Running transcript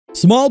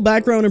Small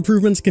background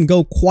improvements can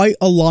go quite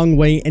a long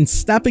way in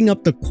stepping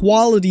up the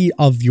quality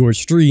of your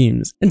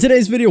streams. In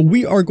today's video,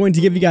 we are going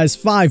to give you guys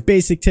 5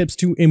 basic tips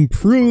to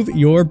improve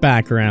your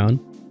background.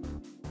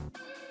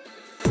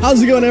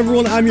 How's it going,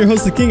 everyone? I'm your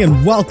host, TheKing,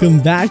 and welcome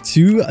back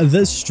to the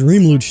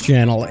Streamloots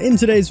channel. In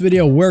today's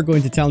video, we're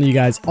going to tell you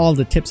guys all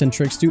the tips and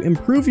tricks to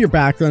improve your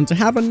background to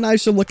have a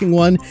nicer looking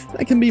one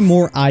that can be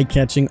more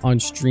eye-catching on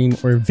stream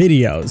or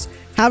videos.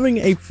 Having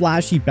a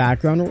flashy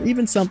background or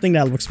even something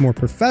that looks more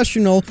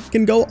professional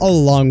can go a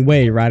long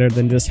way rather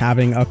than just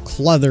having a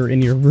clutter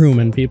in your room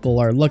and people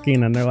are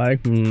looking and they're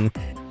like,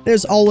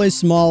 There's always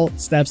small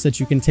steps that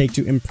you can take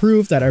to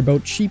improve that are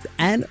both cheap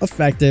and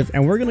effective,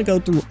 and we're going to go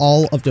through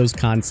all of those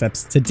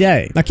concepts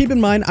today. Now keep in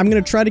mind, I'm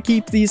going to try to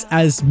keep these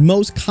as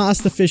most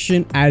cost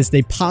efficient as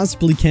they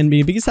possibly can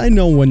be, because I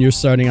know when you're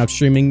starting out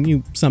streaming,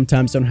 you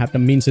sometimes don't have the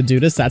means to do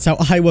this. That's how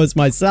I was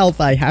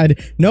myself. I had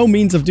no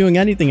means of doing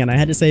anything, and I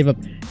had to save up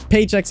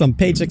paychecks on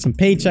paychecks on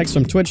paychecks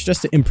from Twitch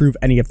just to improve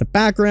any of the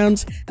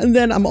backgrounds. And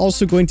then I'm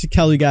also going to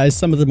tell you guys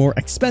some of the more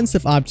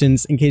expensive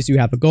options in case you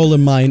have a goal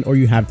in mind or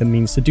you have the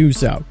means to do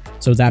so.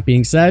 So that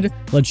being said,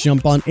 let's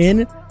jump on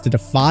in to the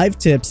 5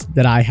 tips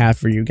that I have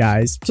for you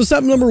guys. So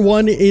step number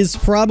 1 is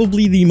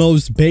probably the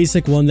most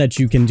basic one that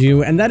you can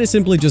do, and that is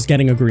simply just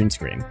getting a green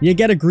screen. You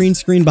get a green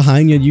screen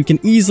behind you, you can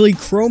easily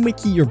chroma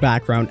key your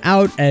background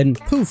out, and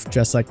poof,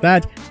 just like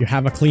that, you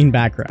have a clean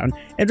background.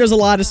 If there's a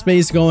lot of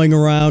space going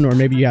around, or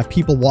maybe you have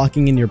people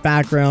walking in your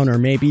background, or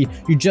maybe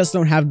you just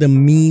don't have the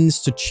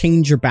means to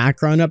change your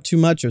background up too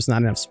much, there's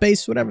not enough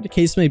space, whatever the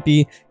case may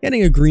be,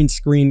 getting a green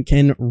screen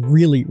can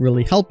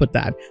really help with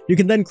that. You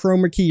can then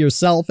chroma key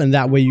yourself, and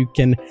that way you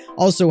can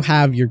also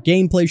have your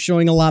gameplay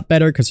showing a lot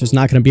better because there's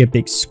not going to be a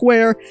big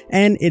square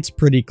and it's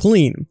pretty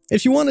clean.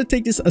 If you want to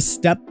take this a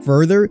step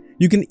further,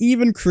 you can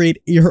even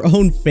create your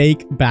own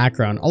fake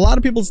background. A lot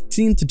of people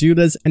seem to do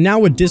this, and now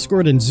with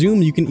Discord and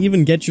Zoom, you can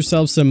even get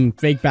yourself some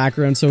fake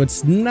background, so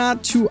it's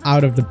not too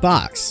out of the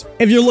box.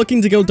 If you're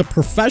looking to go the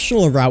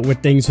professional route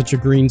with things such as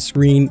a green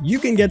screen, you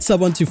can get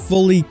someone to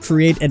fully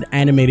create an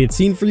animated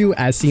scene for you,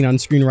 as seen on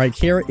screen right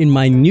here in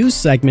my news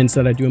segments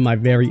that I do in my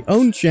very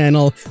own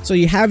channel. So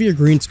you have your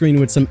green screen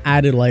with some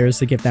added layers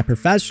to give that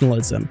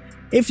professionalism.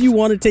 If you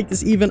want to take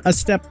this even a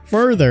step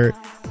further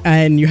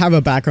and you have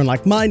a background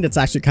like mine that's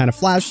actually kind of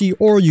flashy,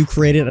 or you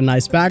created a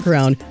nice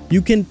background,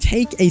 you can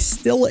take a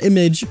still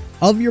image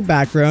of your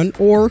background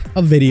or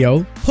a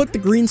video, put the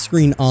green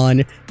screen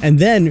on, and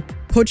then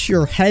put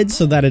your head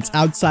so that it's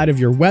outside of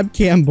your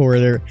webcam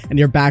border and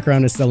your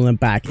background is still in the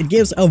back. It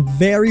gives a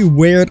very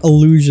weird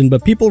illusion,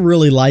 but people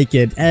really like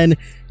it, and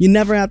you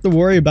never have to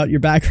worry about your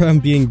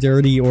background being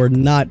dirty or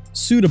not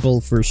suitable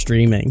for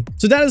streaming.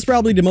 So that is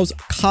probably the most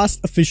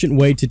cost-efficient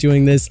way to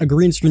doing this. A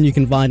green screen you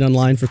can find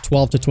online for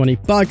 12 to 20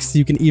 bucks.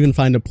 You can even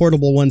find a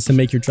portable ones to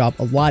make your job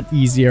a lot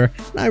easier,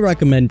 and I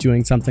recommend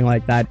doing something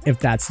like that if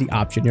that's the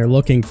option you're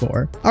looking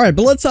for. Alright,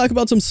 but let's talk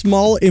about some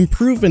small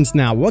improvements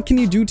now. What can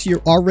you do to your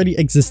already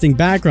existing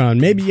background?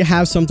 Maybe you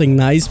have something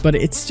nice, but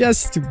it's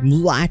just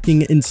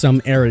lacking in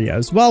some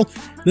areas. Well,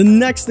 the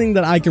next thing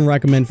that I can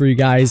recommend for you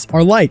guys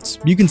are lights.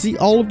 You can see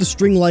all of the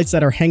string lights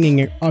that are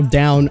hanging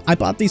down. I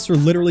bought these for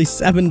literally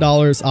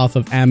 $7 off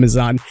of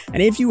Amazon.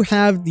 And if you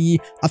have the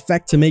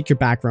effect to make your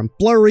background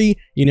blurry,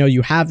 you know,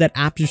 you have that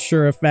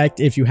aperture effect.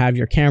 If you have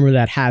your camera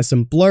that has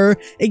some blur,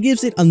 it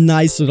gives it a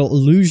nice little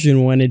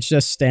illusion when it's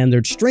just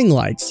standard string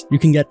lights. You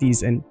can get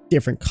these in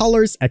different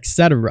colors,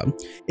 etc.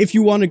 If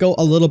you want to go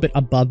a little bit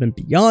above and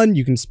beyond,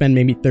 you can spend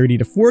maybe $30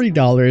 to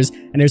 $40,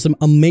 and there's some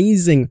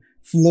amazing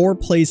floor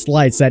placed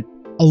lights that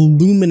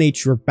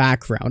illuminate your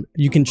background.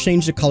 You can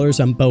change the colors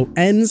on both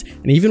ends,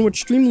 and even with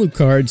Streamloots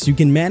cards, you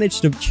can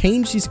manage to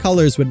change these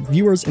colors with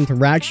viewers'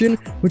 interaction,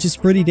 which is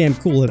pretty damn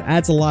cool. It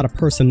adds a lot of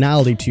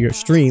personality to your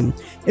stream.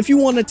 If you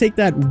want to take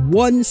that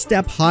one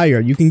step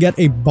higher, you can get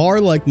a bar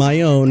like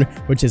my own,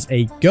 which is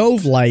a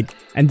Gove light,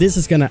 and this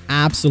is going to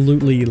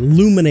absolutely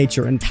illuminate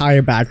your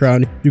entire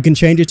background. You can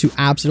change it to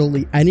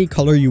absolutely any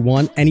color you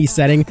want, any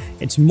setting.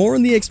 It's more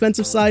on the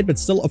expensive side, but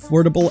still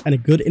affordable and a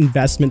good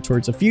investment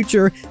towards the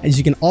future, as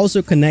you can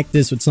also connect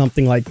this with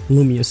something like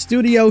Lumia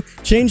Studio,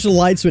 change the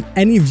lights with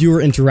any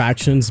viewer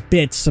interactions,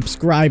 bits,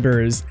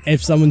 subscribers,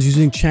 if someone's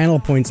using channel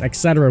points,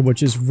 etc.,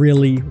 which is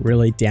really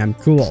damn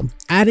cool.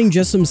 Adding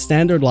just some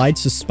standard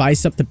lights to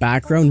spice up the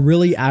background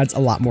really adds a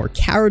lot more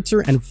character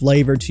and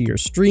flavor to your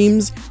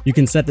streams. You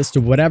can set this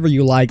to whatever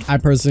you like. I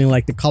personally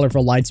like the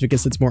colorful lights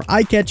because it's more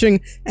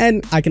eye-catching,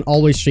 and I can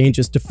always change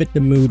this to fit the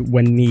mood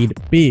when need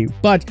be.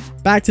 But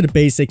back to the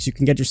basics, you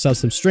can get yourself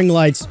some string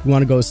lights. You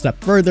want to go a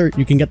step further,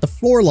 you can get the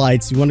floor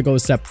lights. You want to go a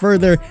step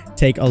further,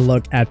 take a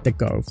look at the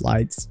Go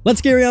lights.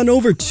 Let's carry on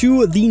over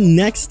to the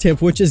next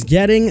tip, which is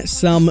getting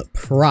some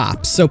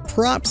props. So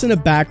props in a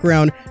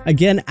background,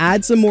 again,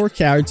 adds some more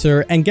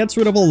character and gets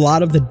rid of a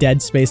lot of the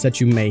dead space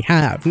that you may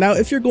have. Now,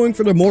 if you're going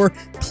for the more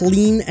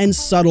clean and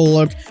subtle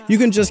look, you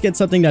can just get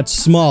something that's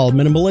small,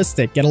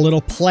 minimalistic, get a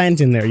little plant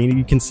in there.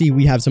 You can see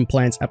we have some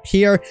plants up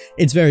here.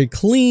 It's very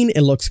clean.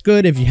 It looks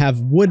good. If you have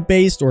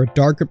wood-based or a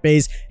darker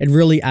base, it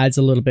really adds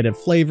a little bit of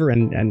flavor,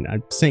 and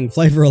I'm saying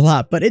flavor a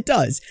lot, but it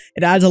does.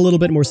 It adds a little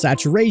bit more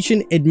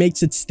saturation. It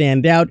makes it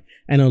stand out,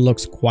 and it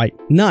looks quite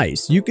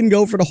nice. You can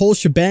go for the whole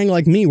shebang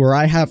like me, where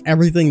I have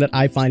everything that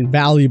I find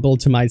valuable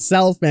to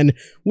myself, and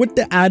with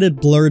the added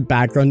blurred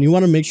background, you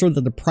want to make sure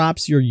that the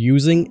props you're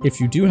using, if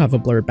you do have a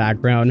blurred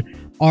background,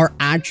 are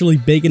actually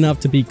big enough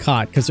to be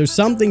caught, because there's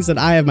some things that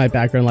I have my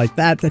background like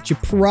that you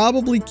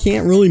probably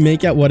can't really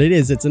make out what it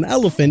is. It's an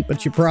elephant,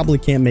 but you probably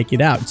can't make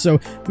it out. So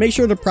make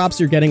sure the props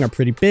you're getting are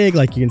pretty big.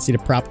 Like you can see the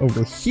prop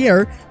over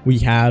here we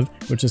have,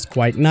 which is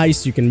quite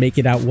nice. You can make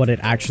it out what it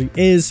actually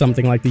is,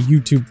 something like the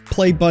YouTube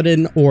play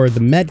button or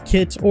the med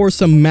kit or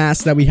some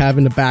masks that we have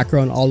in the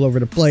background all over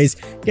the place.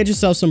 Get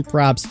yourself some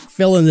props,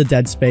 fill in the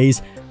dead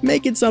space,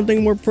 make it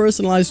something more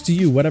personalized to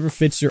you, whatever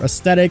fits your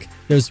aesthetic.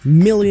 There's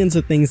millions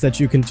of things that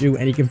you can do,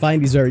 and you can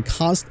find these very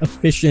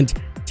cost-efficient,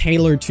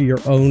 tailored to your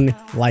own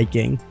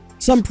liking.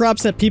 Some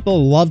props that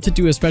people love to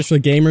do, especially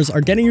gamers, are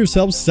getting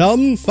yourself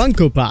some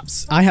Funko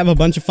Pops. I have a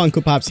bunch of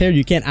Funko Pops here.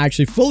 You can't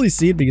actually fully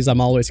see it because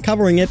I'm always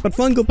covering it, but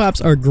Funko Pops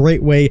are a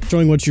great way of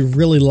showing what you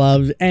really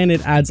love, and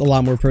it adds a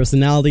lot more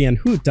personality, and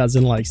who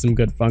doesn't like some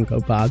good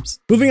Funko Pops?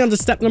 Moving on to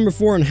step number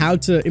 4 on how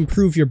to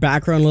improve your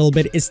background a little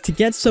bit is to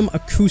get some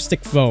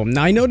acoustic foam.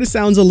 Now, I know this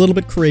sounds a little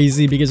bit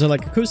crazy because they're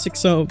like, acoustic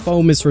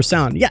foam is for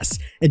sound. Yes,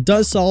 it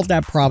does solve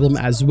that problem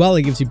as well.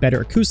 It gives you better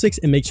acoustics.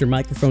 It makes your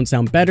microphone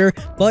sound better,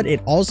 but it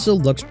also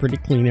looks pretty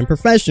clean and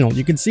professional.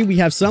 You can see we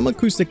have some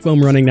acoustic foam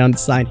running down the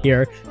side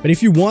here, but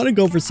if you want to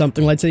go for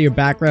something, let's say your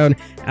background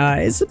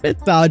is a bit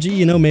dodgy,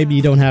 you know, maybe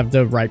you don't have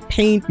the right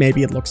paint,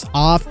 maybe it looks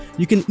off,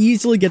 you can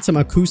easily get some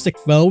acoustic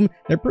foam.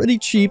 They're pretty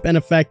cheap and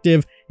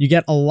effective. You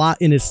get a lot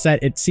in a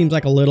set. It seems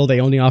like a little. They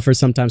only offer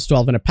sometimes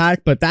 12 in a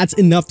pack, but that's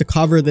enough to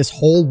cover this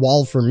whole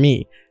wall for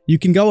me. You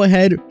can go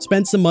ahead,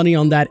 spend some money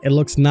on that. It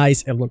looks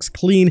nice, it looks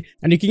clean,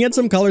 and you can get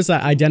some colors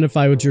that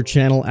identify with your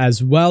channel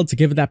as well to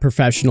give it that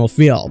professional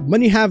feel.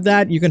 When you have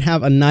that, you can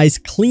have a nice,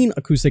 clean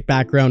acoustic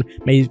background.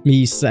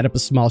 Maybe set up a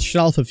small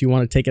shelf if you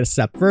want to take it a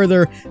step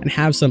further and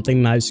have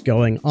something nice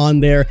going on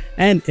there.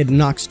 And it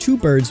knocks 2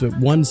 birds with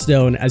 1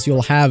 stone, as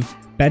you'll have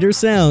better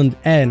sound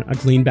and a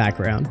clean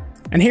background.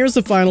 And here's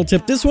the final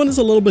tip. This one is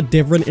a little bit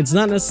different. It's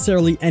not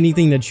necessarily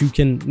anything that you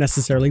can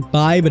necessarily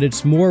buy, but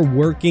it's more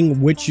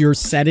working with your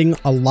setting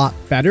a lot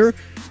better.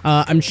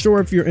 I'm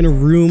sure if you're in a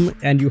room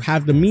and you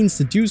have the means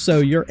to do so,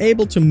 you're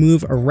able to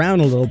move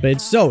around a little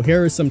bit. So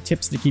here are some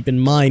tips to keep in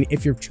mind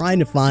if you're trying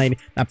to find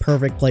that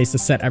perfect place to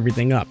set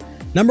everything up.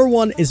 Number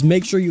 1 is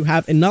make sure you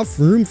have enough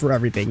room for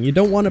everything. You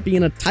don't want to be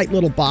in a tight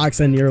little box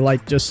and you're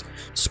like just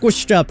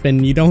squished up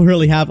and you don't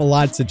really have a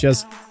lot to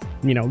just,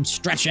 you know,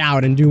 stretch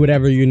out and do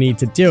whatever you need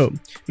to do.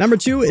 Number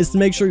 2 is to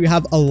make sure you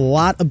have a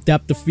lot of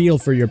depth of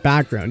field for your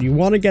background. You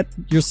want to get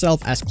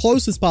yourself as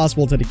close as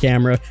possible to the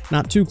camera,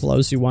 not too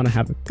close. You want to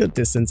have a good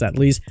distance at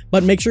least,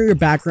 but make sure your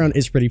background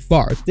is pretty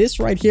far. This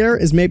right here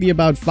is maybe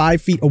about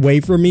 5 feet away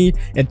from me.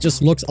 It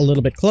just looks a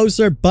little bit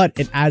closer, but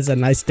it adds a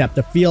nice depth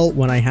of field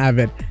when I have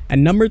it.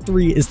 And number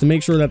 3 is to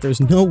make sure that there's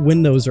no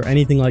windows or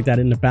anything like that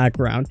in the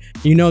background.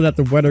 You know that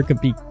the weather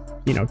could be,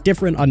 you know,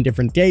 different on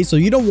different days, so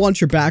you don't want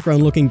your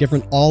background looking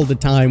different all the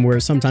time, where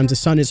sometimes the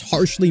sun is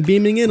harshly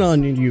beaming in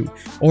on you,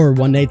 or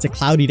one day it's a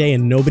cloudy day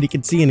and nobody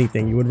can see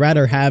anything. You would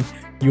rather have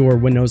your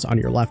windows on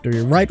your left or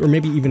your right, or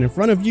maybe even in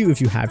front of you.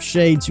 If you have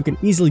shades, you can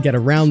easily get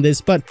around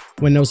this, but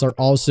windows are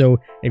also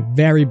a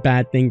very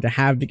bad thing to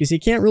have because you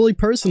can't really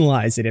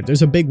personalize it. If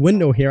there's a big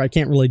window here, I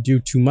can't really do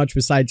too much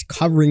besides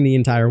covering the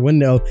entire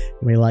window.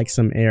 We like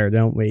some air,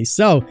 don't we?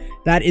 So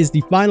that is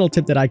the final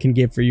tip that I can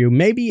give for you.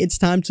 Maybe it's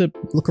time to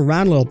look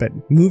around a little bit,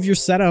 move your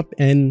setup,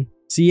 and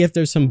see if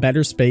there's some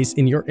better space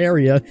in your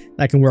area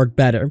that can work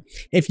better.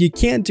 If you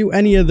can't do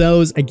any of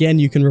those, again,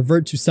 you can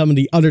revert to some of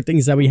the other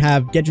things that we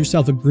have. Get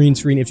yourself a green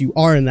screen if you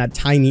are in that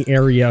tiny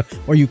area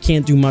or you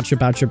can't do much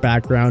about your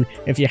background.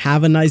 If you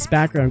have a nice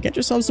background, get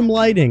yourself some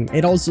lighting.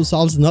 It also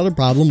solves another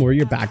problem where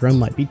your background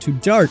might be too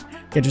dark.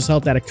 Get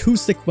yourself that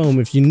acoustic foam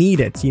if you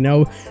need it. You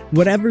know,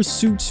 whatever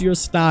suits your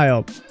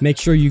style, make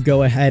sure you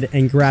go ahead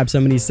and grab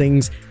some of these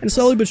things, and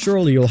slowly but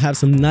surely you'll have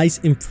some nice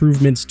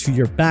improvements to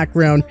your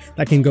background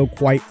that can go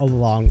quite a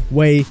long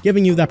way,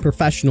 giving you that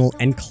professional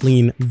and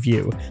clean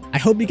view. I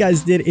hope you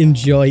guys did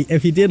enjoy.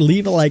 If you did,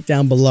 leave a like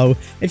down below.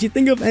 If you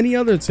think of any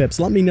other tips,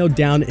 let me know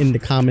down in the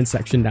comment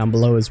section down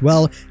below as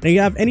well. And if you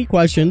have any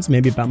questions,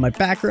 maybe about my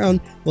background,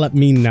 let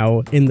me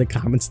know in the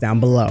comments down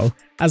below.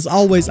 As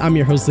always, I'm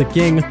your host,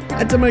 TheKing.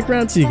 I did my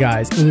crown to you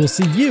guys, and we'll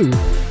see you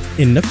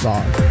in the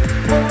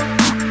fog.